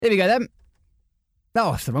Here we go then.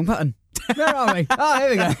 Oh, it's the wrong button. Where are we? Oh, here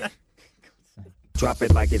we go. Drop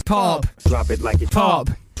it like it's pop. Drop it like it's Pop.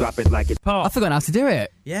 Drop it like it's Pop. I've forgotten how to do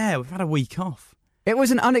it. Yeah, we've had a week off. It was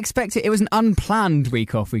an unplanned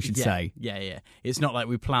week off, we should say. Yeah. It's not like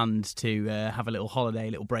we planned to have a little holiday,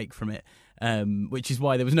 a little break from it, which is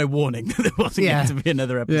why there was no warning that there wasn't going to be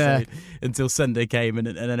another episode until Sunday came and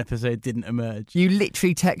an episode didn't emerge. You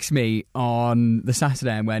literally text me on the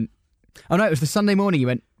Saturday and went, oh no, it was the Sunday morning, you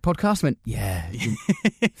went, podcast? I went, yeah.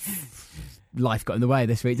 Life got in the way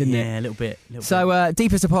this week, didn't it? Yeah, a little bit. So,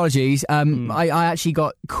 deepest apologies. I actually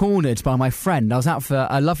got cornered by my friend. I was out for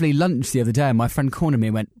a lovely lunch the other day and my friend cornered me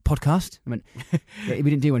and went, podcast? I went, yeah, we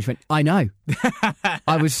didn't do one. She went, I know.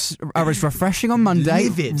 I was refreshing on Monday,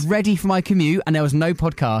 ready for my commute, and there was no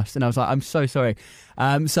podcast. And I was like, I'm so sorry.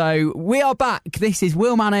 So we are back. This is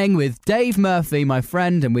Will Manning with Dave Murphy, my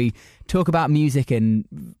friend, and we talk about music and,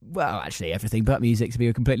 well, actually everything but music, to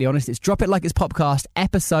be completely honest. It's Drop It Like It's Popcast,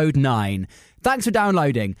 episode 9. Thanks for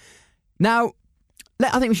downloading. Now,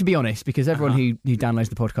 I think we should be honest, because everyone who downloads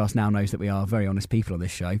the podcast now knows that we are very honest people on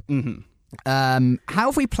this show. Mm-hmm. How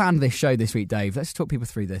have we planned this show this week, Dave? Let's talk people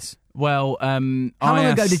through this. Well, how long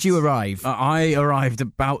ago did you arrive? I arrived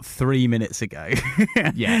about 3 minutes ago.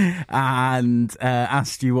 Yeah. And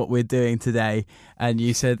asked you what we're doing today. And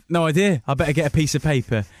you said, no idea, I better get a piece of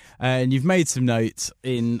paper. And you've made some notes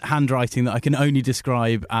in handwriting that I can only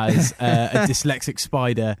describe as a dyslexic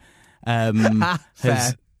spider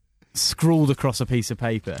has scrawled across a piece of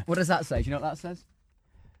paper. What does that say? Do you know what that says?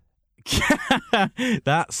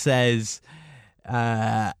 That says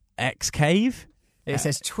X-Cave. It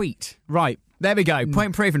says tweet. Right. There we go.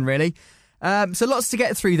 Point proven, really. So lots to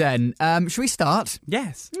get through then. Should we start?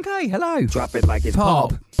 Yes. Okay, hello. Drop it like it's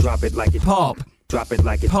Pop. Drop it like it's Pop. Drop it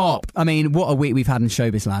like it's Pop. I mean, what a week we've had in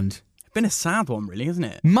showbiz land. Been a sad one, really, hasn't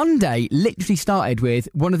it? Monday literally started with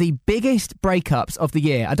one of the biggest breakups of the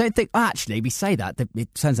year. I don't think... Actually, we say that.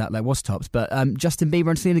 It turns out there was tops, but Justin Bieber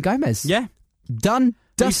and Selena Gomez. Yeah. Done.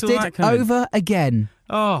 Dusted over again.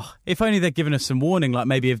 Oh, if only they'd given us some warning, like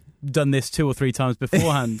maybe have done this 2 or 3 times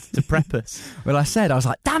beforehand to prep us. Well, I was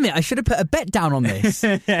like, damn it, I should have put a bet down on this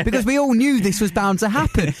because we all knew this was bound to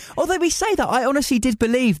happen. Although we say that, I honestly did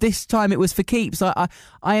believe this time it was for keeps. I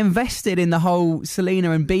invested in the whole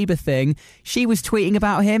Selena and Bieber thing. She was tweeting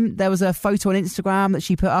about him. There was a photo on Instagram that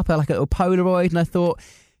she put up, like a little Polaroid, and I thought...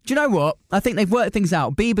 Do you know what? I think they've worked things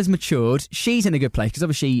out. Bieber's matured. She's in a good place because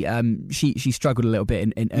obviously she struggled a little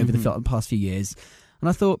bit in over the past few years. And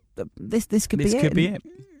I thought this could be it. This could be it.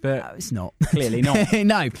 But no, it's not. Clearly not.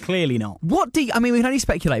 No. Clearly not. I mean, we can only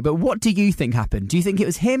speculate, but what do you think happened? Do you think it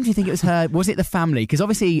was him? Do you think it was her? Was it the family? Because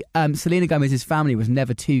obviously Selena Gomez's family was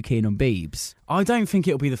never too keen on Biebs. I don't think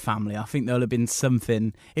it'll be the family. I think there'll have been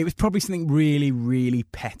something. It was probably something really, really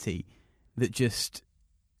petty that just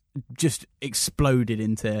exploded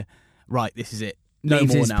into, right, this is it. No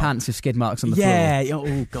Leaves more his now. Pants with skid marks on the floor. Yeah.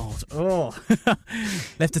 Oh, God. Oh.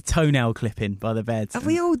 Left a toenail clipping by the bed.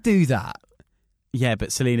 We all do that. Yeah,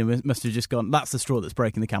 but Selena must have just gone, that's the straw that's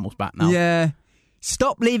breaking the camel's back now. Yeah.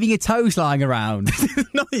 Stop leaving your toes lying around.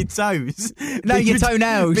 Not your toes. No, your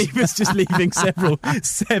toenails. Bieber's just leaving several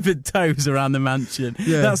severed toes around the mansion.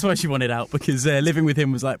 Yeah. That's why she wanted out, because living with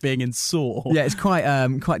him was like being in Saw. Yeah, it's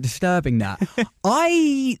quite disturbing, that.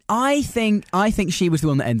 I think she was the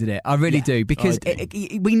one that ended it. I really do, because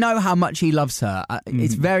we know how much he loves her.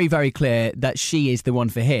 It's very, very clear that she is the one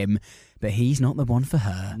for him, but he's not the one for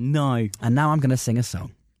her. No. And now I'm going to sing a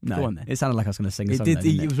song. No, go on then. It sounded like I was going to sing a song.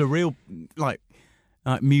 It was a real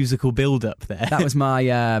musical build-up there. That was my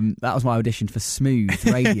audition for Smooth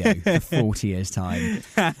Radio for 40 years' time.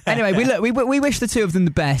 Anyway, we wish the two of them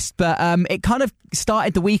the best, but it kind of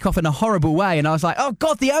started the week off in a horrible way, and I was like, oh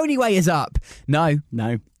God, the only way is up. No.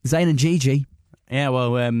 Zayn and Gigi. Yeah,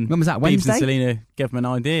 well, when was that? Wednesday? Biebs and Selena gave them an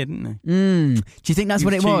idea, didn't they? Do you think that's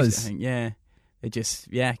what it was? I think, yeah. They just,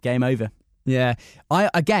 game over. Yeah. I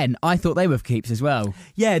thought they were for keeps as well.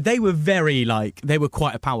 Yeah, they were they were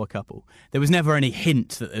quite a power couple. There was never any hint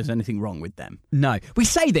that there was anything wrong with them. No. We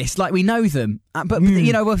say this like we know them, but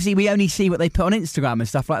you know, obviously we only see what they put on Instagram and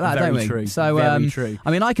stuff like that, don't we? True. So, very true. I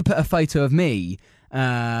mean, I could put a photo of me.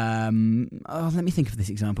 Let me think of this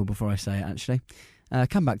example before I say it, actually.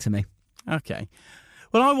 Come back to me. Okay.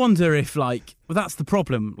 Well, I wonder if, that's the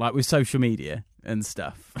problem, with social media and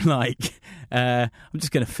stuff. I'm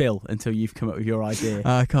just going to fill until you've come up with your idea.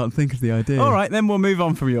 I can't think of the idea. All right, then we'll move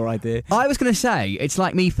on from your idea. I was going to say, it's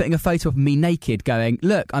like me putting a photo of me naked going,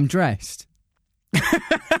 look, I'm dressed.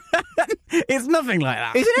 It's nothing like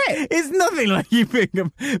that. Isn't it? It's nothing like you putting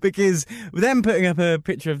up, because them putting up a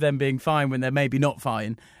picture of them being fine when they're maybe not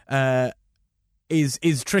fine,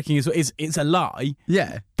 is tricking as well. It's a lie.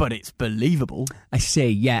 Yeah. But it's believable. I see,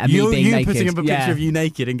 yeah. And you me being naked. putting up a picture of you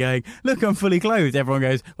naked and going, look, I'm fully clothed. Everyone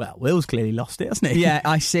goes, well, Will's clearly lost it, hasn't he? Yeah,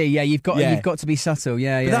 I see. Yeah, you've got to be subtle.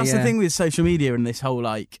 Yeah, But that's the thing with social media and this whole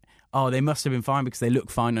like, oh, they must have been fine because they look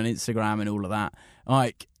fine on Instagram and all of that.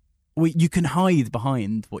 Like, you can hide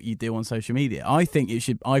behind what you do on social media. I think it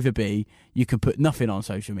should either be you can put nothing on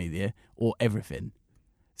social media or everything.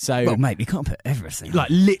 So, well, mate, you can't put everything. Like,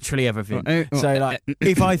 literally everything. So, like,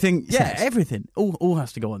 if I think, everything, all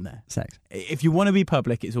has to go on there. Sex. If you want to be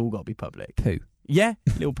public, it's all got to be public. Poo. Yeah,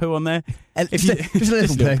 little poo on there. Just a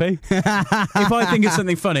little poo. If I think it's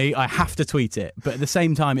something funny, I have to tweet it. But at the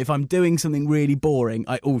same time, if I'm doing something really boring,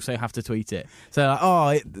 I also have to tweet it. So,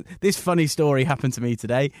 like, this funny story happened to me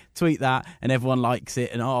today. Tweet that, and everyone likes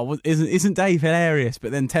it. And isn't Dave hilarious? But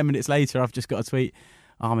then 10 minutes later, I've just got to tweet,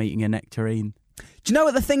 I'm eating a nectarine. Do you know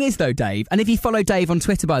what the thing is, though, Dave? And if you follow Dave on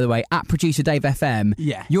Twitter, by the way, at Producer Dave FM,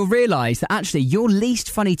 you'll realise that actually your least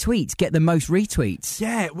funny tweets get the most retweets.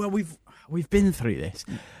 Yeah, well, we've been through this.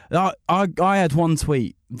 I had one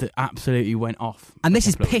tweet that absolutely went off. And this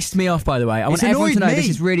has pissed me off, by the way. I want everyone to know this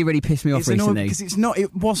has really, really pissed me off recently. Because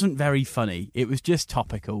it wasn't very funny. It was just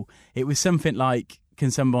topical. It was something like, can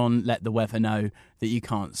someone let the weather know that you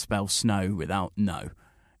can't spell snow without no?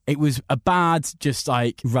 It was a bad, just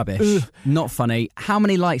like... Rubbish. Not funny. How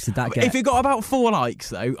many likes did that get? If it got about 4 likes,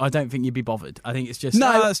 though, I don't think you'd be bothered. I think it's just...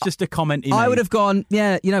 No, that's just a comment. I would have gone,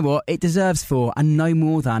 yeah, you know what? It deserves 4 and no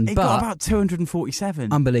more than. It got about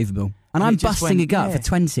 247. Unbelievable. And I'm busting a gut for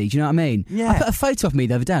 20. Do you know what I mean? Yeah. I put a photo of me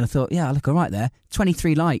the other day and I thought, yeah, I look all right there.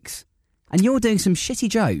 23 likes. And you're doing some shitty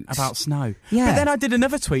jokes. About snow. Yeah. But then I did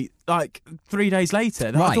another tweet, like, 3 days later.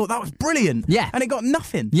 And I thought that was brilliant. Yeah. And it got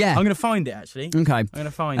nothing. Yeah. I'm going to find it, actually. Okay. I'm going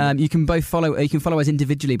to find it. You can both follow. You can follow us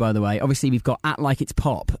individually, by the way. Obviously, we've got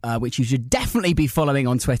 @LikeIt'sPop, which you should definitely be following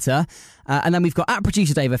on Twitter. And then we've got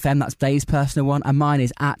 @Producer Dave FM. That's Dave's personal one. And mine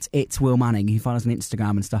is @It'sWillManning. You can find us on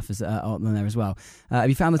Instagram and stuff on there as well. Have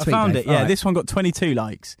you found the tweet, I found Dave? it, yeah. Right. This one got 22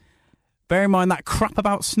 likes. Bear in mind that crap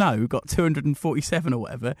about snow got 247 or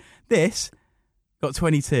whatever. This... got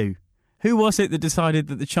 22. Who was it that decided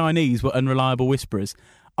that the Chinese were unreliable whisperers?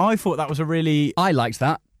 I thought that was a really... I liked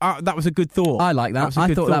that. That was a good thought. I like that.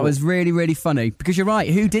 I thought that was really, really funny. Because you're right.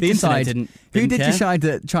 Who did decide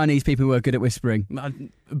that Chinese people were good at whispering?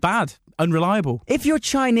 Bad. Unreliable. If you're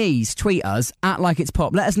Chinese, tweet us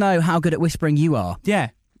 @LikeIt'sPop. Let us know how good at whispering you are.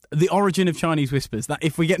 Yeah. The origin of Chinese whispers. That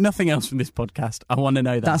if we get nothing else from this podcast, I want to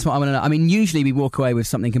know that. That's what I want to know. I mean, usually we walk away with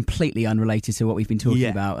something completely unrelated to what we've been talking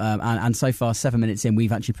about. And so far, 7 minutes in,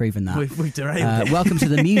 we've actually proven that. We've derailed it. Welcome to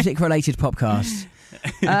the music-related podcast.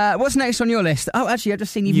 What's next on your list? Oh, actually, I've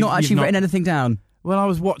just seen you've not written anything down. Well, I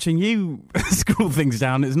was watching you scroll things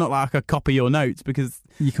down. It's not like I could copy your notes because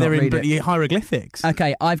they're in hieroglyphics.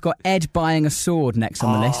 Okay, I've got Ed buying a sword next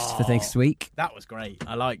on the list for this week. That was great.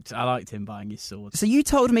 I liked him buying his sword. So you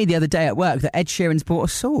told me the other day at work that Ed Sheeran's bought a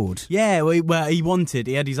sword. Yeah, well,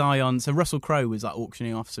 he had his eye on... So Russell Crowe was like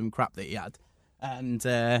auctioning off some crap that he had. And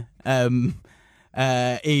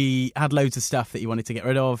he had loads of stuff that he wanted to get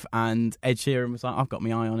rid of. And Ed Sheeran was like, I've got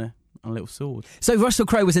my eye on a little sword. So Russell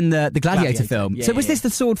Crowe was in the Gladiator film. Yeah, so was this the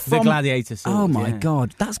sword from... The Gladiator sword. Oh my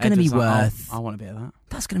God, that's going to be worth... I want a bit of that.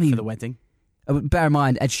 That's going to be... For the wedding. Bear in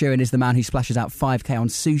mind, Ed Sheeran is the man who splashes out 5k on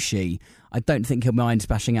sushi. I don't think he'll mind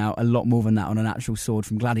splashing out a lot more than that on an actual sword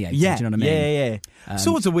from Gladiator. Yeah, do you know what I mean? Yeah.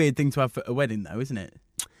 Sword's a weird thing to have for a wedding, though, isn't it?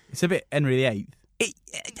 It's a bit Henry VIII.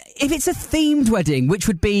 If it's a themed wedding, which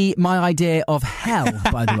would be my idea of hell,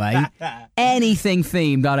 by the way, anything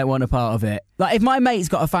themed, I don't want a part of it. Like, if my mate's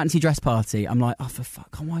got a fancy dress party, I'm like, oh, for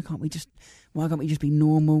fuck, why can't we just be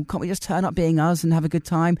normal? Can't we just turn up being us and have a good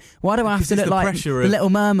time? Why do I have to look like the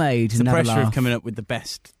Little Mermaid? It's the pressure of coming up with the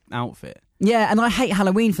best outfit. Yeah, and I hate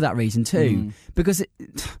Halloween for that reason too, because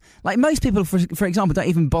like most people, for example, don't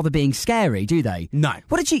even bother being scary, do they? No.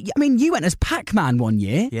 What did you? I mean, you went as Pac-Man one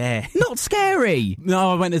year. Yeah. Not scary.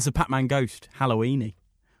 No, I went as a Pac-Man ghost, Halloweeny.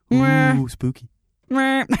 Ooh, spooky.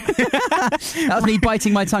 That was me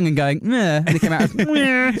biting my tongue and going, meh, and it came out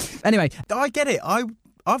as, anyway. I get it.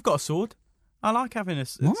 I've got a sword. I like having a...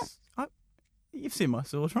 You've seen my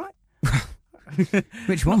sword, right?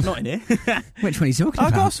 Which one? Not in here. Which one are you talking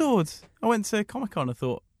about? I got a sword. I went to Comic-Con and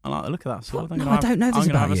thought, I like the look of that sword. I don't know this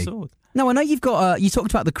about you. A sword. No, I know you've got... you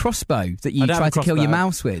talked about the crossbow that you tried to kill your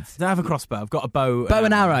mouse with. I don't have a crossbow. I've got a bow. Bow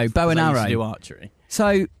and arrow. I used to do archery.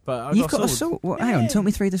 So, but you've got a sword. Hang on, talk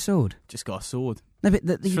me through the sword. Just got a sword. No,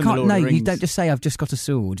 but you can't. No, you don't just say I've just got a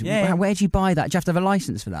sword. Yeah. Where do you buy that? Do you have to have a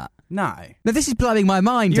license for that? No. No, this is blowing my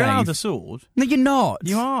mind, You're Dave. allowed a sword. No, you're not.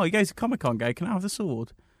 You are. You go to Comic-Con, can I have the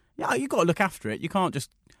sword? Yeah, you've got to look after it.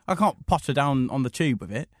 I can't potter down on the tube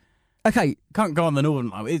with it. Okay, Can't go on the northern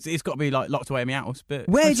line. It's got to be like locked away in my house. But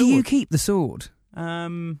where my do you sword. keep the sword?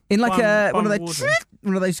 In Like one of water.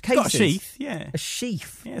 those cases. It's got a sheath. Yeah. A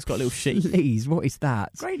sheath. Yeah, it's got a little sheath. Please, what is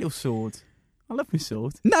that? Great little sword. I love my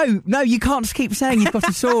sword. No, you can't just keep saying you've got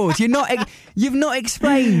a sword. You've not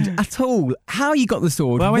explained at all how you got the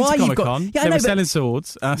sword. Well, I went why to you've Comic-Con. got. Yeah, I They know, were selling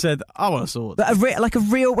swords, and I said, I want a sword. but like a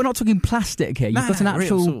real. We're not talking plastic here. You've No, got an no, a real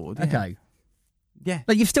actual sword, yeah. Okay. Yeah.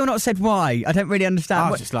 Like you've still not said why. I don't really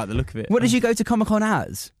understand. I just like the look of it. What did you go to Comic-Con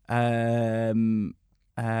as? I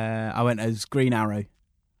went as Green Arrow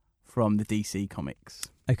from the DC comics.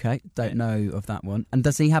 Okay, don't know of that one. And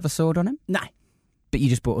does he have a sword on him? No. But you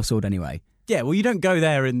just bought a sword anyway. Yeah, well, you don't go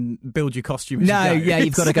there and build your costume. As No, you go. yeah,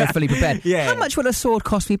 you've got to go fully prepared. Yeah. How much will a sword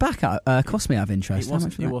cost me back? Cost me out of interest. It How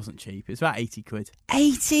much wasn't cheap. It's about £80.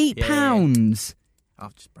 £80. I'll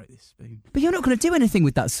just break this spoon. But you're not going to do anything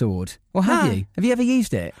with that sword, or have Nah. you? Have you ever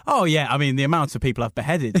used it? Oh yeah, I mean the amount of people I've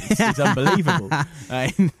beheaded is unbelievable.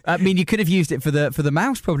 I mean, you could have used it for the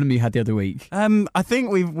mouse problem you had the other week. I think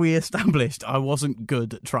we established I wasn't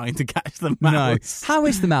good at trying to catch the mouse. How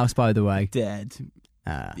is the mouse, by the way? Dead.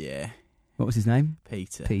 Yeah. What was his name?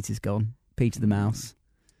 Peter. Peter's gone. Peter the mouse.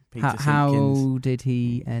 Peter How Simpkins. did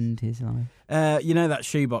he end his life? You know that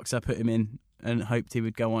shoebox I put him in and hoped he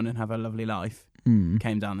would go on and have a lovely life?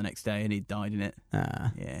 Came down the next day and he died in it.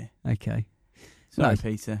 Yeah. Okay. Sorry, No.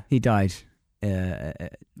 Peter. He died.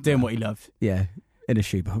 Doing what he loved. Yeah, in a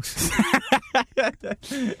shoebox.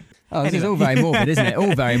 This Anyway. is all very morbid, isn't it?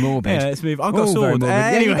 All very morbid. Yeah, let's move. I've got a All very sword. morbid. Yeah,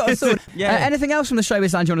 Anyway. you've got a sword. Yeah. Anything else from the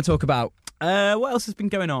showbiz lounge you want to talk about? What else has been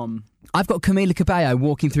going on? I've got Camila Cabello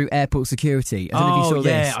walking through airport security. I don't know if you saw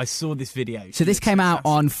this. I saw this video. So this came out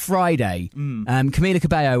on Friday. Camila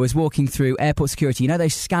Cabello was walking through airport security. You know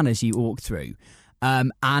those scanners you walk through?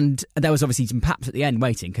 And there was obviously some paps at the end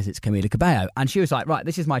waiting because it's Camila Cabello. And she was like, right,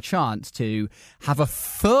 this is my chance to have a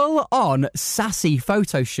full-on sassy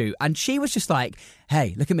photo shoot. And she was just like,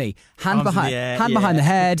 hey, look at me. Hand behind the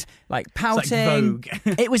head, like pouting. It's like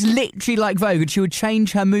Vogue. It was literally like Vogue. And she would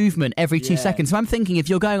change her movement every 2 seconds. So I'm thinking if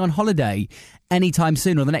you're going on holiday anytime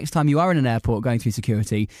soon or the next time you are in an airport going through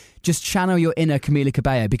security, just channel your inner Camila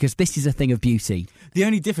Cabello because this is a thing of beauty. The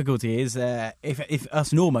only difficulty is if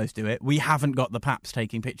us normos do it, we haven't got the paps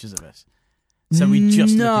taking pictures of us. So we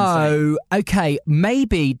just look insane. Okay,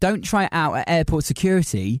 maybe don't try it out at airport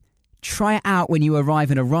security. Try it out when you arrive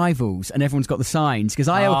in arrivals and everyone's got the signs.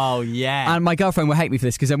 Oh, yeah. And my girlfriend will hate me for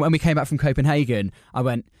this because when we came back from Copenhagen, I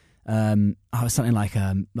went, I was something like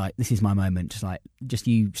this is my moment, just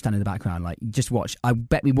you stand in the background, like just watch. I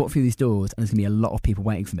bet we walk through these doors and there's gonna be a lot of people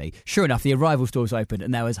waiting for me. Sure enough, the arrivals doors opened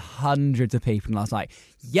and there was hundreds of people and I was like,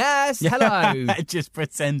 yes, hello. Just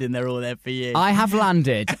pretending they're all there for you. I have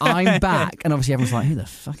landed, I'm back. And obviously everyone's like, who the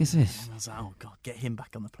fuck is this? I was like, oh god, get him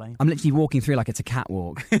back on the plane. I'm literally walking through like it's a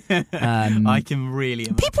catwalk. I can really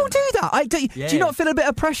imagine. People do that. Do you not feel a bit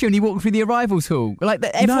of pressure when you walk through the arrivals hall? Like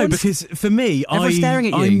no, because for me, everyone's staring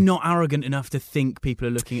at you. I'm not arrogant enough to think people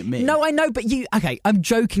are looking at me. No, I know, but I'm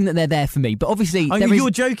joking that they're there for me, but obviously you're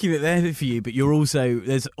joking that they're there for you, but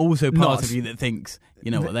there's also part of you that thinks,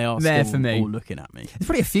 you know what, they are there still for me. all looking at me. There's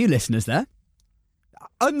probably a few listeners there.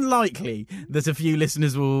 Unlikely that a few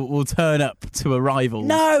listeners will turn up to arrival.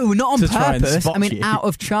 No, not on to try and purpose. spot I mean, you. out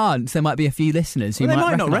of chance, there might be a few listeners who Well, they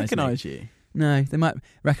might not recognise recognise you. No, they might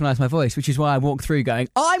recognise my voice, which is why I walk through going,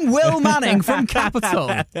 I'm Will Manning from Capital.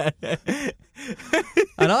 And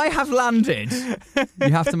I have landed.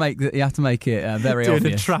 You have to make it very Doing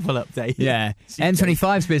obvious. a travel update. Yeah.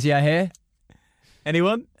 N25's busy, I hear.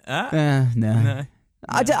 Anyone? No.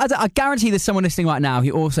 I guarantee there's someone listening right now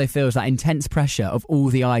who also feels that intense pressure of all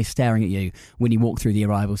the eyes staring at you when you walk through the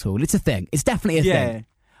arrivals hall. It's a thing. It's definitely a thing.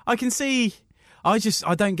 I can see. I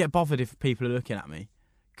don't get bothered if people are looking at me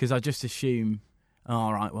because I just assume,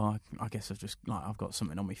 all right, well, I guess I've got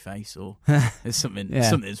something on my face or there's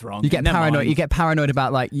something's wrong. You get paranoid. Mind. You get paranoid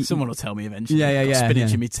about someone will tell me eventually. Yeah. Got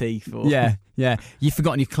spinach in my teeth. Or... Yeah. You've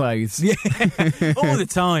forgotten your clothes. Yeah, all the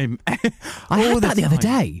time. I had that the other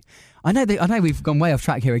day. I know we've gone way off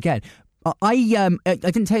track here again. I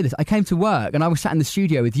didn't tell you this. I came to work and I was sat in the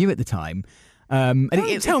studio with you at the time.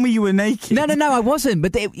 Don't tell me you were naked. No, I wasn't.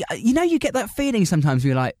 But you get that feeling sometimes where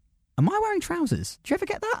you're like, am I wearing trousers? Do you ever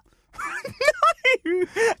get that? No,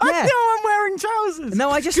 I know I'm wearing trousers. No,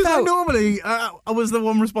 I just because felt... normally I was the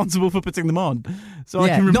one responsible for putting them on. So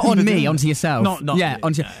yeah, I can not on me, onto yourself. Not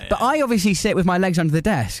onto. Yeah. But I obviously sit with my legs under the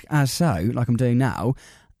desk, as so, like I'm doing now,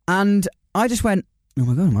 and I just went, oh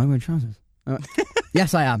my god, am I wearing trousers?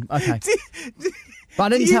 Yes, I am. Okay. But I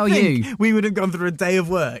didn't Do tell think you. We would have gone through a day of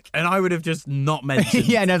work and I would have just not mentioned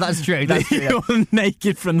Yeah, no, that's true. That's true. you're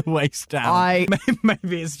naked from the waist down. I-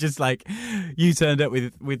 Maybe it's just like you turned up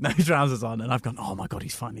with no trousers on and I've gone, oh my God,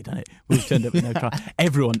 he's finally done it. We've turned up with no trousers.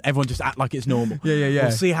 Everyone just act like it's normal. Yeah.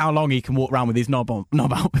 We'll see how long he can walk around with his knob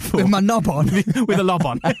out before. With my knob on. With a lob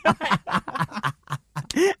on.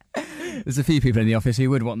 There's a few people in the office who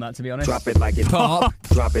would want that, to be honest. Drop it like it's Pop.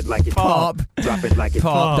 Drop it like it's Pop. Drop it like it's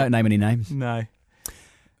Pop. Don't name any names. No.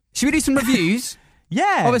 Should we do some reviews?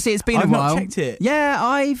 Yeah. Obviously, it's been I've a while. not checked it. Yeah,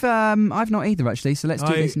 I've not either, actually, so let's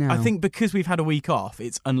do this now. I think because we've had a week off,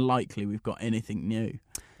 it's unlikely we've got anything new.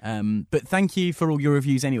 But thank you for all your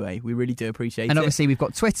reviews anyway. We really do appreciate it. And obviously we've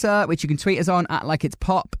got Twitter, which you can tweet us on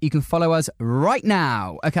 @LikeIt'sPop. You can follow us right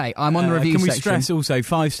now. Okay, I'm on the review section. Can we section. stress also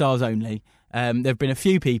 5 stars only? There have been a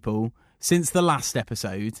few people since the last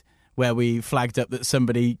episode where we flagged up that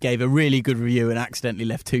somebody gave a really good review and accidentally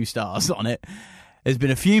left 2 stars on it. There's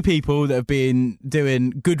been a few people that have been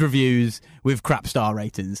doing good reviews with crap star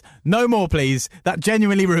ratings. No more, please. That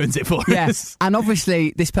genuinely ruins it for us. And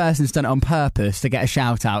obviously this person's done it on purpose to get a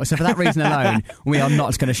shout out. So for that reason alone, we are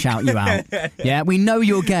not going to shout you out. Yeah, we know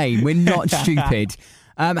your game. We're not stupid.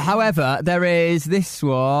 However, there is this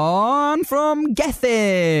one from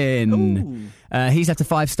Gethin. He's left a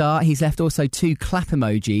 5-star. He's left also 2 clap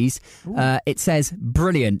emojis. It says,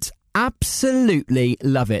 brilliant. Absolutely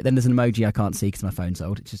love it. Then there's an emoji I can't see because my phone's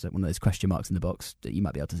old. It's just one of those question marks in the box. You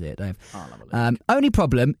might be able to see it, Dave. Only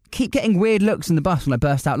problem, keep getting weird looks in the bus when I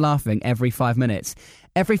burst out laughing every 5 minutes.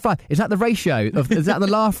 Every 5. Is that the ratio? Is that the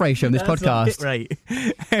laugh ratio of this podcast? Right.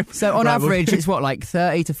 So on average, it's what, like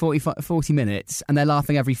 30 to 40 minutes, and they're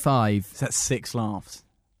laughing every 5. So that's 6 laughs.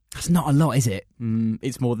 That's not a lot, is it?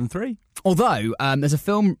 It's more than 3. Although, there's a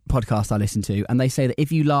film podcast I listen to, and they say that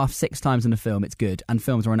if you laugh 6 times in a film, it's good. And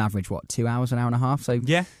films are on average, 2 hours, an hour and a half? So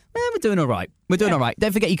yeah. We're doing all right. We're doing all right.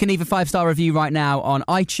 Don't forget, you can leave a 5-star review right now on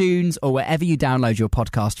iTunes or wherever you download your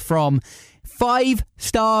podcast from. 5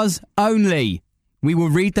 stars only. We will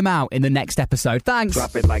read them out in the next episode. Thanks.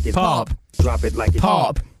 Drop it like it's Pop. Drop it like it's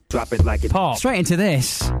Pop. Drop it like it's Pop. Straight into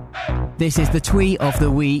this. This is the tweet of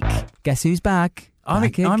the week. Guess who's back? I'm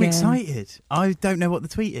again. excited. I don't know what the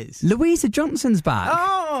tweet is. Louisa Johnson's back.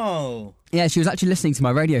 Oh! Yeah, she was actually listening to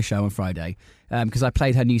my radio show on Friday because I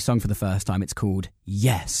played her new song for the first time. It's called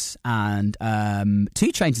Yes, and 2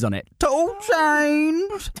 Chainz is on it. 2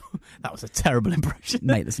 Chainz! That was a terrible impression.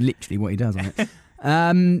 Mate, that's literally what he does on it.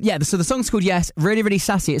 So the song's called Yes, really, really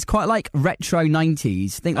sassy. It's quite like retro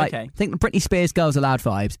 90s. Think Britney Spears Girls Aloud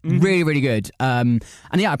vibes. Mm-hmm. Really, really good. And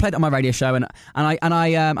yeah, I played it on my radio show and I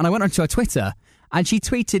went onto her Twitter. And she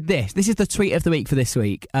tweeted this. This is the tweet of the week for this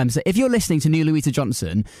week. So if you're listening to new Louisa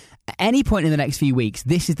Johnson, at any point in the next few weeks,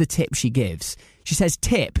 this is the tip she gives. She says,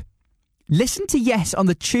 tip, listen to Yes on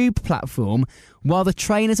the Tube platform while the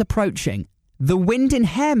train is approaching. The wind in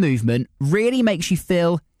hair movement really makes you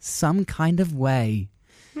feel some kind of way.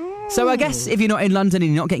 So I guess if you're not in London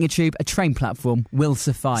and you're not getting a tube, a train platform will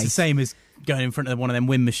suffice. It's the same as going in front of one of them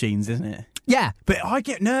wind machines, isn't it? Yeah. But I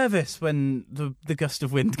get nervous when the gust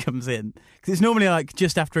of wind comes in. Because it's normally like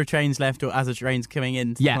just after a train's left or as a train's coming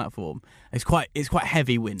into the platform. It's quite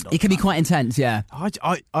heavy wind. It can be quite intense, yeah.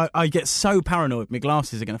 I get so paranoid my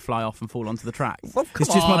glasses are going to fly off and fall onto the track. Well,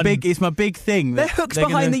 It's my big thing. They're hooks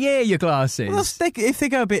behind the ear, your glasses. Well, if they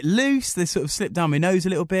go a bit loose, they sort of slip down my nose a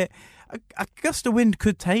little bit. A gust of wind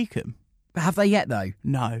could take them. Have they yet, though?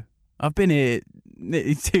 No. I've been here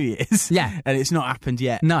nearly 2 years. Yeah. And it's not happened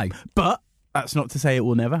yet. No. But that's not to say it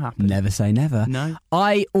will never happen. Never say never. No.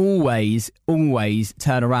 I always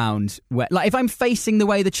turn around. Like, if I'm facing the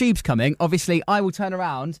way the tube's coming, obviously I will turn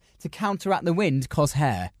around to counteract the wind, cause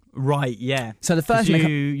hair. Right, yeah. So the first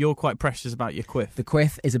thing you're quite precious about your quiff. The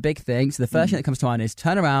quiff is a big thing. So the first thing that comes to mind is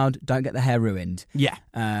turn around, don't get the hair ruined. Yeah.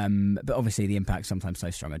 But obviously the impact's sometimes so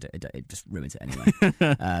strong it just ruins it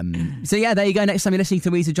anyway. So yeah, there you go. Next time you're listening to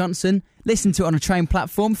Louisa Johnson, listen to it on a train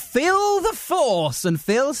platform. Feel the force and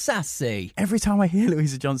feel sassy. Every time I hear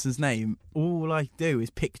Louisa Johnson's name, all I do is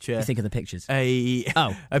picture. You think of the pictures. All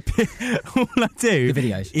I The do.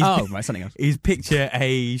 videos. Right, something else. Is picture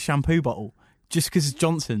a shampoo bottle. Just because it's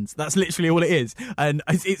Johnson's. That's literally all it is. And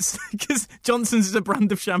it's because Johnson's is a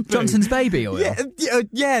brand of shampoo. Johnson's baby oil?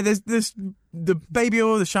 Yeah, there's the baby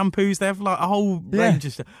oil, the shampoos, they have like a whole range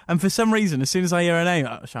of stuff. And for some reason, as soon as I hear a name,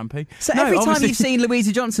 shampoo. So every time you've seen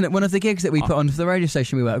Louisa Johnson at one of the gigs that we put on for the radio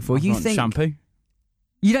station we work for, you think... Shampoo.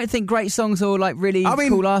 You don't think great songs or like really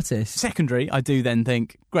cool artists? Secondary, I do then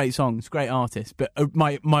think great songs, great artists. But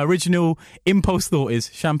my original impulse thought is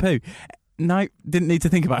shampoo. No, didn't need to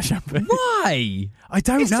think about shampoo. Why? I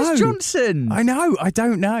don't It's know. just Johnson. I know. I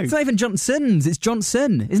don't know. It's not even Johnson's. It's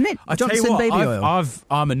Johnson, isn't it? I tell you Johnson what, baby oil.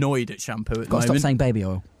 I'm annoyed at shampoo at the Got to moment. stop saying baby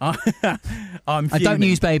oil. I'm I don't fuming.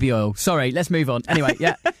 use baby oil. Sorry, let's move on. Anyway,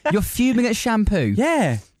 yeah. You're fuming at shampoo.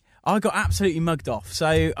 Yeah. I got absolutely mugged off. So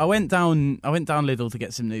I went down Lidl to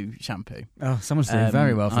get some new shampoo. Oh, someone's doing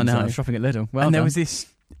very well for I know. themselves shopping at Lidl. Well and done. there was this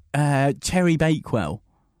Cherry Bakewell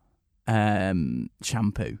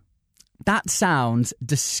shampoo. That sounds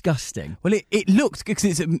disgusting. Well, it looks, because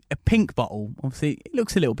it's a pink bottle. Obviously, it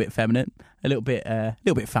looks a little bit feminine, a little bit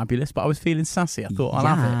fabulous. But I was feeling sassy. I thought I'll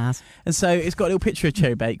have it. And so it's got a little picture of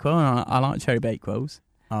Cherry Bakewell. And I like Cherry Bakewells.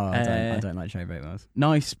 Oh, I don't like cherry bakewells.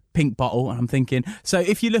 Nice pink bottle. And I'm thinking, so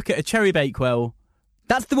if you look at a Cherry Bakewell,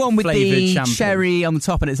 that's the one with the shampoo. cherry on the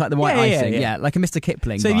top and it's like the white icing. Yeah, like a Mr.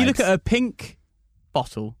 Kipling. So if you look vibes. at a pink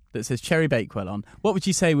bottle that says Cherry Bakewell on, what would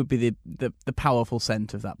you say would be the powerful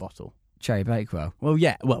scent of that bottle? Cherry Bakewell. Well,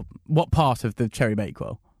 yeah. Well, what part of the Cherry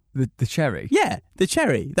Bakewell? The cherry? Yeah, the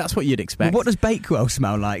cherry. That's what you'd expect. Well, what does Bakewell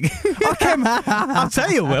smell like? I'll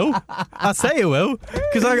tell you, Will.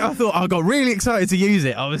 Because I thought I got really excited to use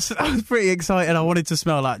it. I was pretty excited. I wanted to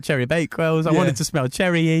smell like Cherry Bakewells. I wanted to smell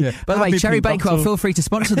cherry-y. Yeah. By the way, Cherry Bakewell, feel free to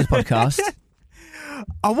sponsor this podcast.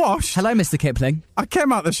 I washed. Hello, Mr. Kipling. I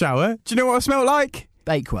came out the shower. Do you know what I smelled like?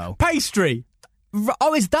 Bakewell. Pastry.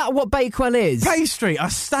 Oh, is that what Bakewell is? Pastry. I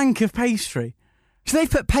stank of pastry. So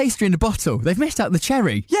they've put pastry in the bottle. They've missed out the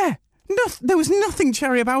cherry. Yeah. There was nothing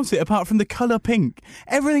cherry about it apart from the colour pink.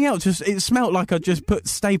 Everything else it smelt like I just put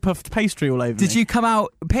Stay Puft pastry all over. Did you come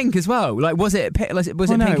out pink as well? Like, was it pink and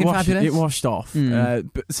fabulous? It washed off.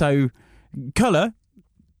 So colour,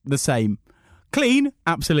 the same. Clean,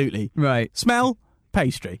 absolutely. Right. Smell,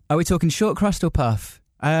 pastry. Are we talking short crust or puff?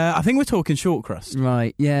 I think we're talking short crust.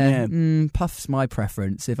 Right, yeah. Puff's my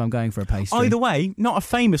preference if I'm going for a pastry. Either way, not a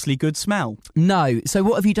famously good smell. No. So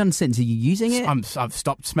what have you done since? Are you using it? I've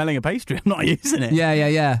stopped smelling a pastry. I'm not using it.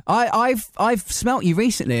 Yeah. I've smelt you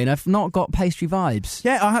recently and I've not got pastry vibes.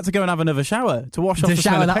 Yeah, I had to go and have another shower to wash off the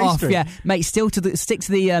smell of that off, pastry. yeah. Mate, stick to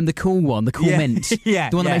the cool one, the cool mint.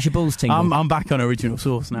 Yeah, the one that makes your balls tingle. I'm back on original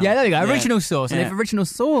sauce now. Yeah, there we go. Original sauce. And if Original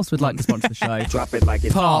Sauce would like to sponsor the show, Drop it like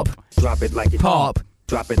it's Pop. Drop it like it's Pop.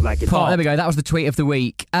 Drop it like it's Pop. There we go. That was the tweet of the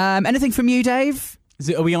week. Anything from you, Dave?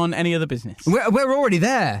 Are we on any other business? We're already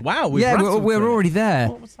there. Wow, we're already there.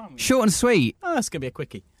 What time? Short and sweet. Oh, that's gonna be a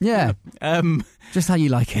quickie. Yeah. Just how you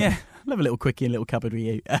like it. Yeah. Love a little quickie and a little cupboard with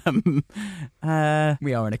you.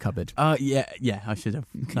 We are in a cupboard. Yeah. I should have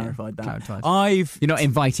clarified that. Clarified. You're not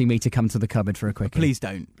inviting me to come to the cupboard for a quickie. Please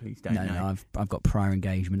don't. No. I've got prior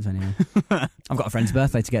engagements anyway. I've got a friend's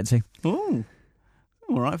birthday to get to. Oh,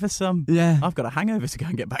 all right for some. Yeah. I've got a hangover to go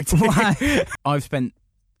and get back to. Why? I've spent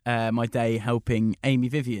my day helping Amy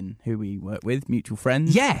Vivian, who we work with, mutual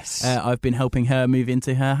friends. Yes. I've been helping her move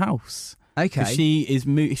into her house. Okay. She has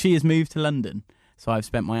moved to London, so I've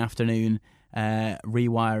spent my afternoon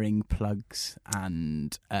rewiring plugs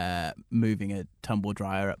and moving a tumble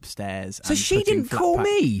dryer upstairs. So and she putting didn't flat call pack.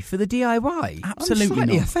 me for the DIY? Absolutely I'm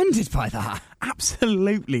slightly not. offended by that.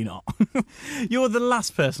 Absolutely not. You're the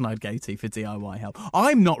last person I'd go to for DIY help.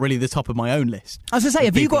 I'm not really the top of my own list. I was going to say,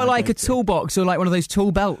 have you people got I'd like go a to. toolbox or like one of those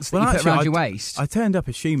tool belts that you put around your waist? I turned up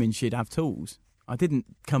assuming she'd have tools. I didn't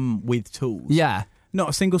come with tools. Yeah. Not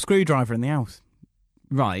a single screwdriver in the house.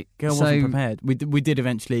 Right. Girl wasn't prepared. We did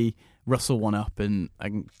eventually rustle one up and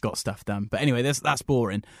got stuff done. But anyway, that's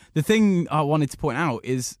boring. The thing I wanted to point out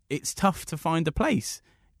is it's tough to find a place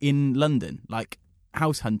in London. Like,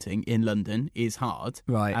 house hunting in London is hard.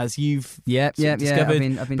 Right. As you've discovered.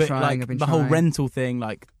 discovered. I've been but trying. Like, the whole rental thing,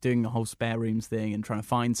 like doing the whole spare rooms thing and trying to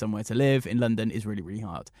find somewhere to live in London is really, really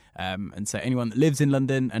hard. And so anyone that lives in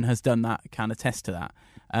London and has done that can attest to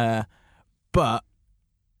that. But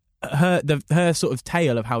her sort of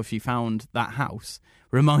tale of how she found that house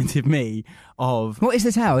reminded me of What is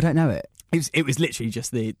the tale? I don't know it. it was literally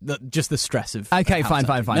just the stress of Okay, house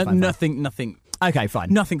fine. hunting. Nothing Okay, fine.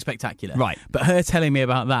 nothing spectacular. Right. But her telling me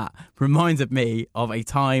about that reminded me of a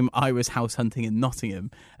time I was house hunting in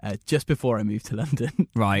Nottingham just before I moved to London.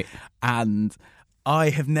 Right. And I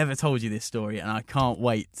have never told you this story, and I can't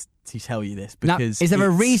wait to tell you this Now, because is there a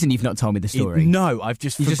reason you've not told me the story? No, I've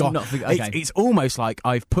just forgotten. Okay. It's almost like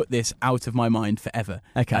I've put this out of my mind forever.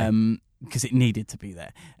 Okay. Because it needed to be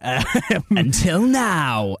there. Until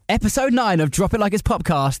now. Episode 9 of Drop It Like It's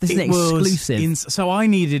Popcast. This is an exclusive. So I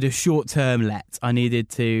needed a short-term let. I needed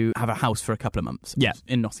to have a house for a couple of months. Yeah.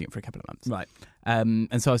 In Nottingham for a couple of months. Right.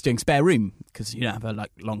 And so I was doing spare room because you don't have a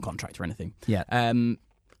long contract or anything. Yeah.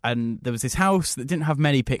 and there was this house that didn't have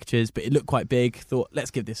many pictures, but it looked quite big. Thought, let's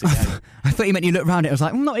give this a go. I thought you meant you looked around it. I was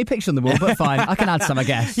like, not any pictures on the wall, but fine. I can add some, I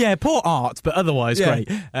guess. Yeah, poor art, but otherwise great.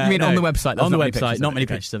 You mean on the website? On the website, not many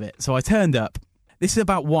pictures of it. So I turned up. This is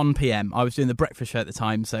about 1 p.m. I was doing the breakfast show at the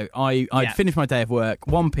time, so I'd finished my day of work.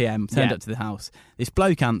 1 p.m. Turned up to the house. This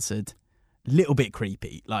bloke answered. Little bit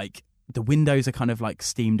creepy. Like the windows are kind of like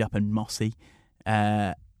steamed up and mossy,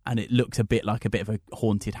 and it looked a bit like a bit of a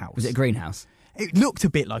haunted house. Was it a greenhouse? It looked a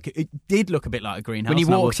bit like it did look a bit like a greenhouse. When you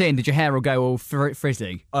walked in, did your hair all go all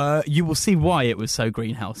frizzy? You will see why it was so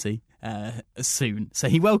greenhousey soon. So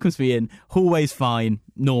he welcomes me in. Hallway's fine,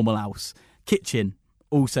 normal house. Kitchen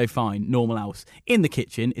also fine, normal house. In the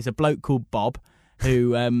kitchen is a bloke called Bob,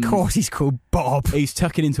 who of course he's called Bob. He's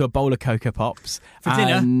tucking into a bowl of Cocoa Pops for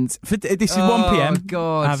dinner. And this is 1 p.m.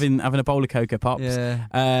 God. having a bowl of Cocoa Pops.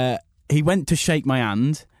 Yeah. He went to shake my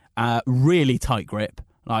hand, really tight grip.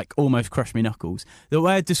 Like, almost crushed me knuckles. The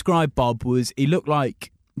way I described Bob was, he looked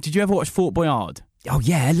like... Did you ever watch Fort Boyard? Oh,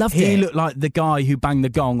 yeah, I loved it. He looked like the guy who banged the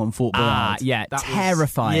gong on Fort Boyard. Yeah,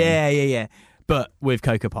 terrifying. Yeah. But with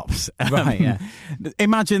Cocoa Pops. Right, yeah.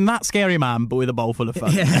 Imagine that scary man, but with a bowl full of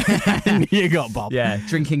fun. Yeah. And you got Bob. Yeah,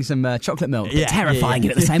 drinking some chocolate milk, but terrifying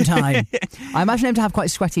it at the same time. I imagine him to have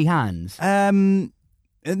quite sweaty hands.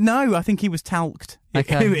 No, I think he was talked.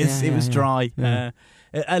 Okay. It was dry. Yeah.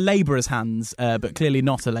 A labourer's hands, but clearly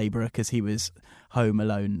not a labourer because he was home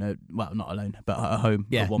alone. Well, not alone, but at home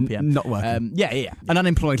at 1 p.m. Not working. Yeah. An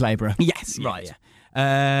unemployed labourer. Yes, right.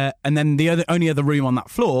 Yeah. And then the only other room on that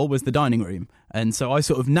floor was the dining room, and so I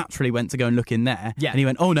sort of naturally went to go and look in there. Yeah. And he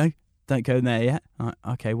went, "Oh no, don't go in there yet."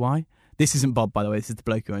 Okay, why? This isn't Bob, by the way. This is the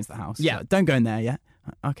bloke who owns the house. Yeah. So, don't go in there yet.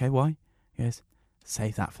 Okay, why? He goes,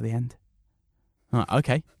 "Save that for the end."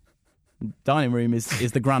 Okay. Dining room is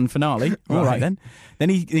the grand finale. All right then. Then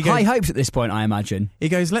he goes, high hopes at this point, I imagine. He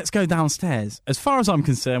goes, "Let's go downstairs." As far as I'm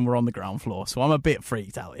concerned, we're on the ground floor, so I'm a bit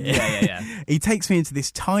freaked out here. Yeah. He takes me into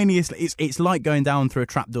this tiniest. It's like going down through a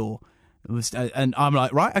trapdoor. And I'm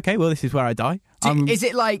like, right, okay, well, this is where I die. Is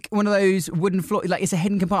it like one of those wooden floor? Like it's a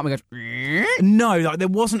hidden compartment? No, like there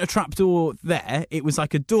wasn't a trapdoor there. It was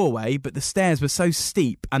like a doorway, but the stairs were so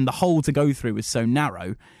steep and the hole to go through was so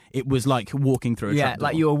narrow. It was like walking through a trapdoor. Yeah,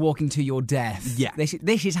 like you were walking to your death. Yeah.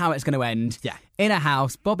 This is how it's going to end. Yeah. In a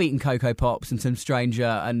house, Bob eating Cocoa Pops and some stranger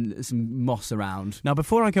and some moss around. Now,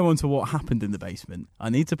 before I go on to what happened in the basement, I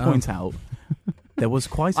need to point out there was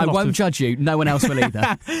quite a lot I won't judge you. No one else will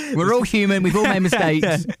either. We're all human. We've all made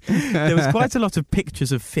mistakes. There was quite a lot of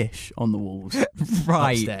pictures of fish on the walls.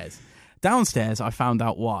 Right. Upstairs. Downstairs, I found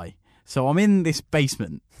out why. So I'm in this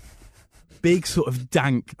basement. Big sort of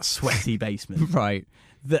dank, sweaty basement. Right.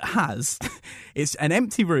 That has, it's an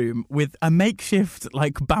empty room with a makeshift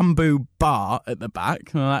like bamboo bar at the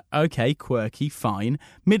back. I'm like, okay, quirky, fine.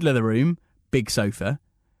 Middle of the room, big sofa,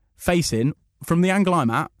 facing, from the angle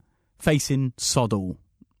I'm at, facing sod all.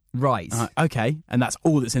 Right. Okay, and that's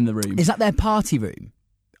all that's in the room. Is that their party room?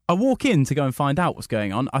 I walk in to go and find out what's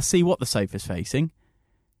going on. I see what the sofa's facing.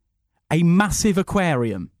 A massive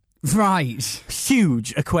aquarium. Right.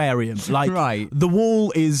 Huge aquarium. Like, right. The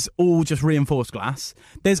wall is all just reinforced glass.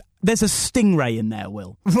 There's a stingray in there,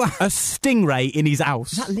 Will. A stingray in his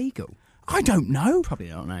house. Is that legal? I don't know. Probably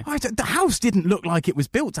not, no. The house didn't look like it was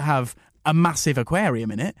built to have a massive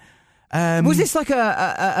aquarium in it. Was this like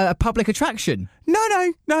a public attraction?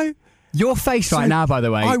 No. Your face right now, by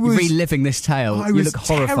the way, reliving this tale. You look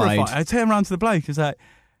horrified. Terrified. I turn around to the bloke. I was like,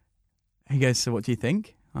 he goes, "So what do you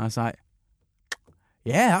think?" I was like,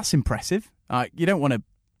 "Yeah, that's impressive." You don't want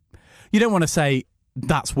to say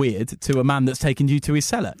that's weird to a man that's taken you to his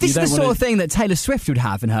cellar. This is the sort of thing that Taylor Swift would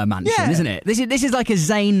have in her mansion, isn't it? This is like a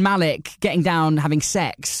Zayn Malik getting down, having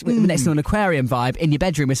sex next to an aquarium vibe in your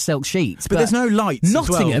bedroom with silk sheets. But there's no lights.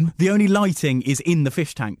 Nottingham. As well. The only lighting is in the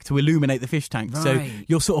fish tank to illuminate the fish tank. Right. So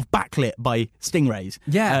you're sort of backlit by stingrays.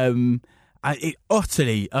 Yeah. It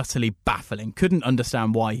utterly baffling. Couldn't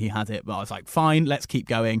understand why he had it, but I was like, fine, let's keep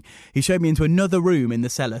going. He showed me into another room in the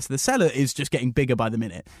cellar. So the cellar is just getting bigger by the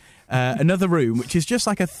minute. Another room, which is just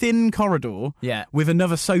like a thin corridor with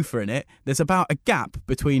another sofa in it. There's about a gap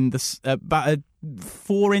between about a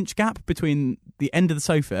 4-inch gap between the end of the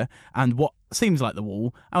sofa and what seems like the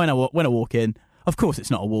wall. And when I walk in, of course it's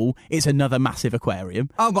not a wall, it's another massive aquarium.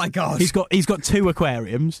 Oh my God. He's got 2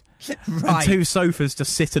 aquariums and 2 sofas to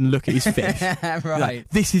sit and look at his fish. Right. Like,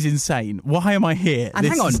 this is insane. Why am I here? And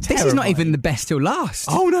hang on, this is not even the best till last.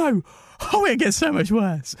 Oh no. Oh, it gets so much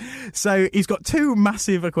worse. So he's got 2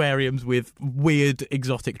 massive aquariums with weird,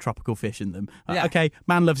 exotic tropical fish in them. Yeah. Okay,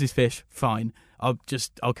 man loves his fish. Fine. I'll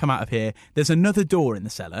come out of here. There's another door in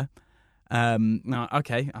the cellar.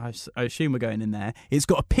 Okay, I assume we're going in there. It's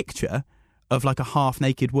got a picture of like a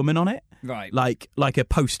half-naked woman on it. Right. Like a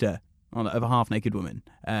poster of a half-naked woman,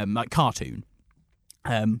 like cartoon.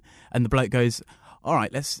 And the bloke goes, all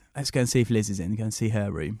right, let's go and see if Liz is in, go and see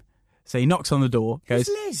her room. So he knocks on the door, goes,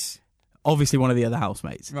 Who's Liz? Obviously one of the other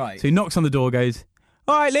housemates. Right. So he knocks on the door, goes,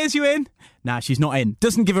 all right, Liz, you in? Nah, she's not in.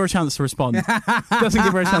 Doesn't give her a chance to respond. All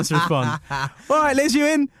right, Liz, you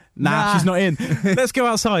in? Nah, she's not in. Let's go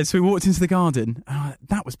outside. So we walked into the garden.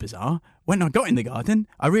 That was bizarre. When I got in the garden,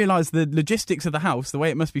 I realised the logistics of the house, the way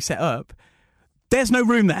it must be set up, there's no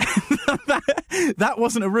room there. That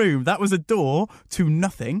wasn't a room. That was a door to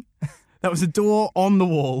nothing. That was a door on the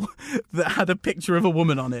wall that had a picture of a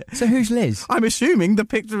woman on it. So who's Liz? I'm assuming the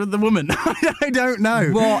picture of the woman. I don't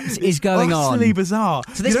know. What is going on? Utterly bizarre.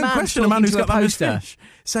 So this you don't man's question a man who's talking got to a that poster. much fish.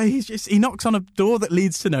 So he knocks on a door that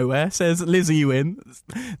leads to nowhere, says, Liz, are you in?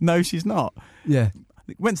 No, she's not. Yeah.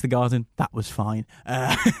 Went to the garden. That was fine.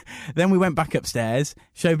 Then we went back upstairs.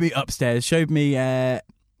 Showed me...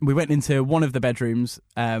 we went into one of the bedrooms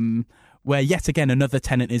where yet again another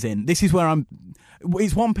tenant is in. This is where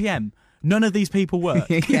it's 1 p.m. None of these people work.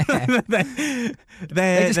 They just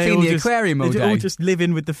clean the aquarium all day. They all just live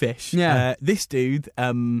in with the fish. Yeah. This dude,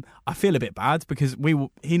 I feel a bit bad because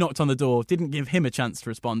he knocked on the door, didn't give him a chance to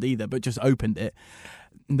respond either, but just opened it.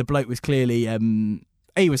 And the bloke was clearly...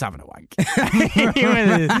 he was having a wank. He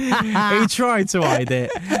tried to hide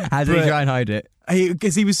it. How did he try and hide it?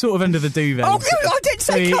 Because he was sort of under the duvet. Oh, I didn't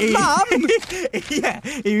say come mum! Yeah,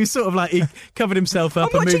 he was sort of like, he covered himself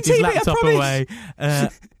up and moved his TV, laptop away.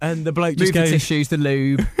 And the bloke just Move goes... the tissues, the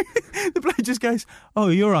lube. The bloke just goes, oh,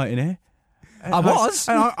 you're right in here. I was.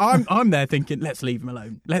 I'm there thinking, let's leave him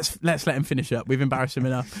alone. Let's let him finish up. We've embarrassed him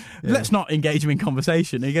enough. Yeah. Let's not engage him in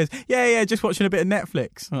conversation. And he goes, yeah, just watching a bit of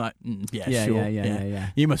Netflix. I'm like, sure. Yeah.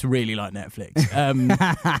 You must really like Netflix.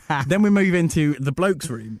 Then we move into the bloke's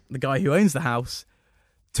room, the guy who owns the house.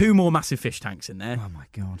 2 more massive fish tanks in there. Oh my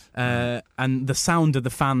God. And the sound of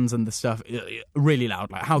the fans and the stuff, really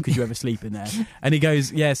loud. Like, how could you ever sleep in there? And he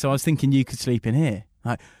goes, yeah, so I was thinking you could sleep in here.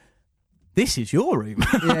 Like, this is your room.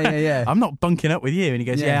 Yeah. I'm not bunking up with you. And he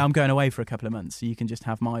goes, yeah, I'm going away for a couple of months, so you can just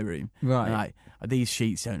have my room. Right. And like, these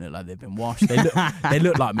sheets don't look like they've been washed. They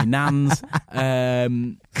look like me nan's.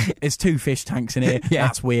 There's 2 fish tanks in here. Yeah.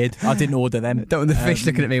 That's weird. I didn't order them. Don't want the fish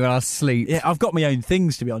looking at me when I sleep. Yeah, I've got my own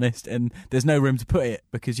things, to be honest, and there's no room to put it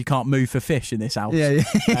because you can't move for fish in this house. Yeah.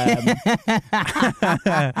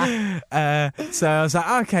 So I was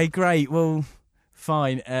like, okay, great. Well,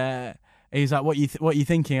 fine. He's like, what are you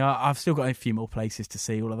thinking? I've still got a few more places to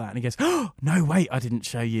see, all of that. And he goes, oh, no, wait, I didn't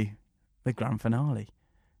show you the grand finale.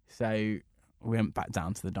 So we went back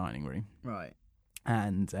down to the dining room. Right.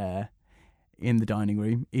 And in the dining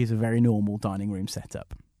room is a very normal dining room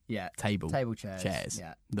setup. Yeah. Table chairs.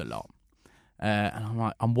 Yeah. The lot.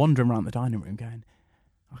 And I'm wandering around the dining room going,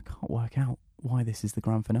 I can't work out why this is the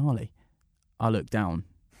grand finale. I look down.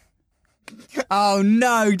 Oh,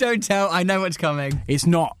 no, don't tell. I know what's coming. It's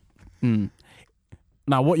not.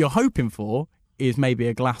 Now, what you're hoping for is maybe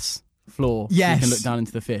a glass floor. Yes. So you can look down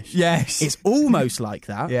into the fish. Yes. It's almost like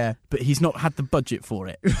that. Yeah. But he's not had the budget for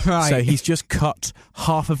it. Right. So he's just cut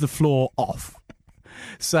half of the floor off.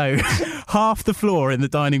 So half the floor in the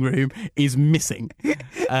dining room is missing.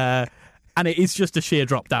 And it is just a sheer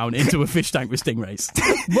drop down into a fish tank with stingrays.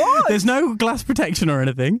 What? There's no glass protection or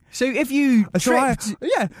anything. So if you tripped...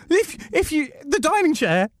 If you the dining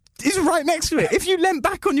chair is right next to it. If you leant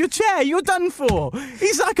back on your chair, you're done for.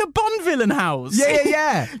 He's like a Bond villain house.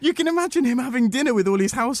 Yeah. You can imagine him having dinner with all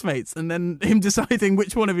his housemates and then him deciding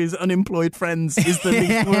which one of his unemployed friends is the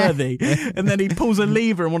least worthy. And then he pulls a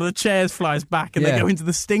lever and one of the chairs flies back and they go into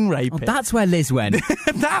the stingray pit. That's where Liz went.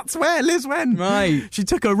 That's where Liz went. Right. She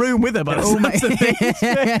took her room with her, but that's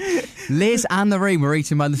the thing. Liz and the room were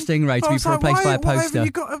eaten by the stingray to be replaced by a Why poster. have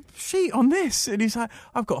you got a sheet on this? And he's like,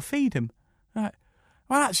 I've got to feed him. Like,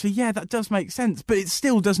 well, actually, yeah, that does make sense, but it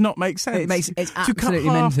still does not make sense. It's to cut absolutely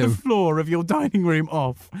half mental. the floor of your dining room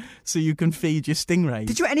off so you can feed your stingrays.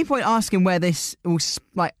 Did you at any point ask him where this all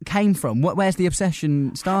came from? Where's the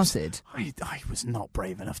obsession started? I was not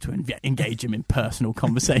brave enough to engage him in personal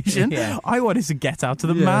conversation. Yeah. I wanted to get out of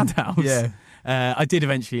the madhouse. Yeah. I did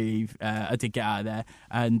eventually leave. I did get out of there,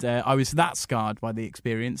 and I was that scarred by the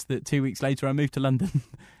experience that 2 weeks later I moved to London.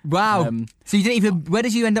 Wow. So you didn't even... Where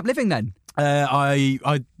did you end up living then?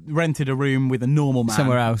 I rented a room with a normal man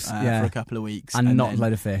somewhere else for a couple of weeks, and not then, a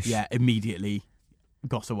load of fish. Yeah, immediately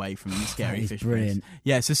got away from the scary fish. Brilliant.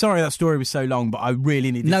 Yeah, so sorry that story was so long, but I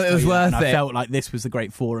really needed No, to it was tell you that, worth and it. I felt like this was the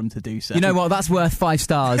great forum to do so. You know what? That's worth 5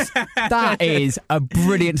 stars. That is a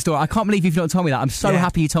brilliant story. I can't believe you've not told me that. I'm so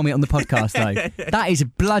happy you told me it on the podcast, though. That is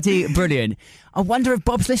bloody brilliant. I wonder if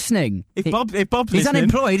Bob's listening. If Bob's He's listening,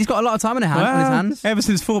 unemployed. He's got a lot of time on his hands. Ever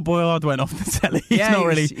since Fort Boyard went off the telly, he's Yeah,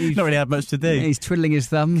 not he's really had much to do. He's twiddling his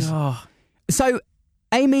thumbs. Oh. So,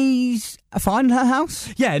 Amy's fine in her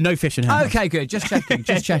house? Yeah, no fish in her. Okay, good. Just checking.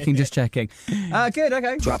 Good,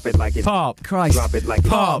 okay. Drop it like it's Pop. Christ. Drop it like it's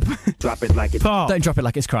Pop. Drop it like it's Pop. Don't drop it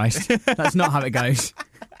like it's Christ. That's not how it goes.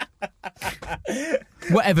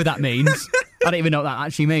 Whatever that means. I don't even know what that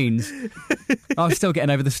actually means. I'm still getting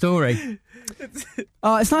over the story.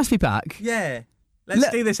 Oh, it's nice to be back. Yeah. Let's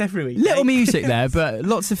do this every week. Little mate. music there, but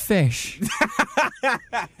lots of fish.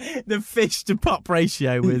 The fish to pop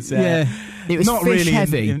ratio was It was not fish really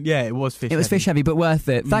heavy. it was fish. It was fish heavy, but worth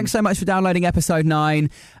it. Thanks so much for downloading episode 9.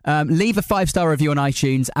 Leave a 5-star review on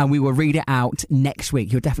iTunes, and we will read it out next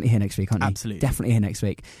week. You're definitely here next week, aren't you? Absolutely. Definitely here next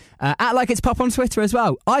week. At Like It's Pop on Twitter as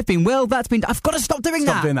well. I've been Will. That's been. I've got to stop doing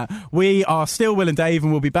Stop doing that. We are still Will and Dave,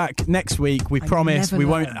 and we'll be back next week. We promise never we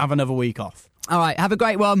know. won't have another week off. All right. Have a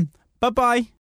great one. Bye bye.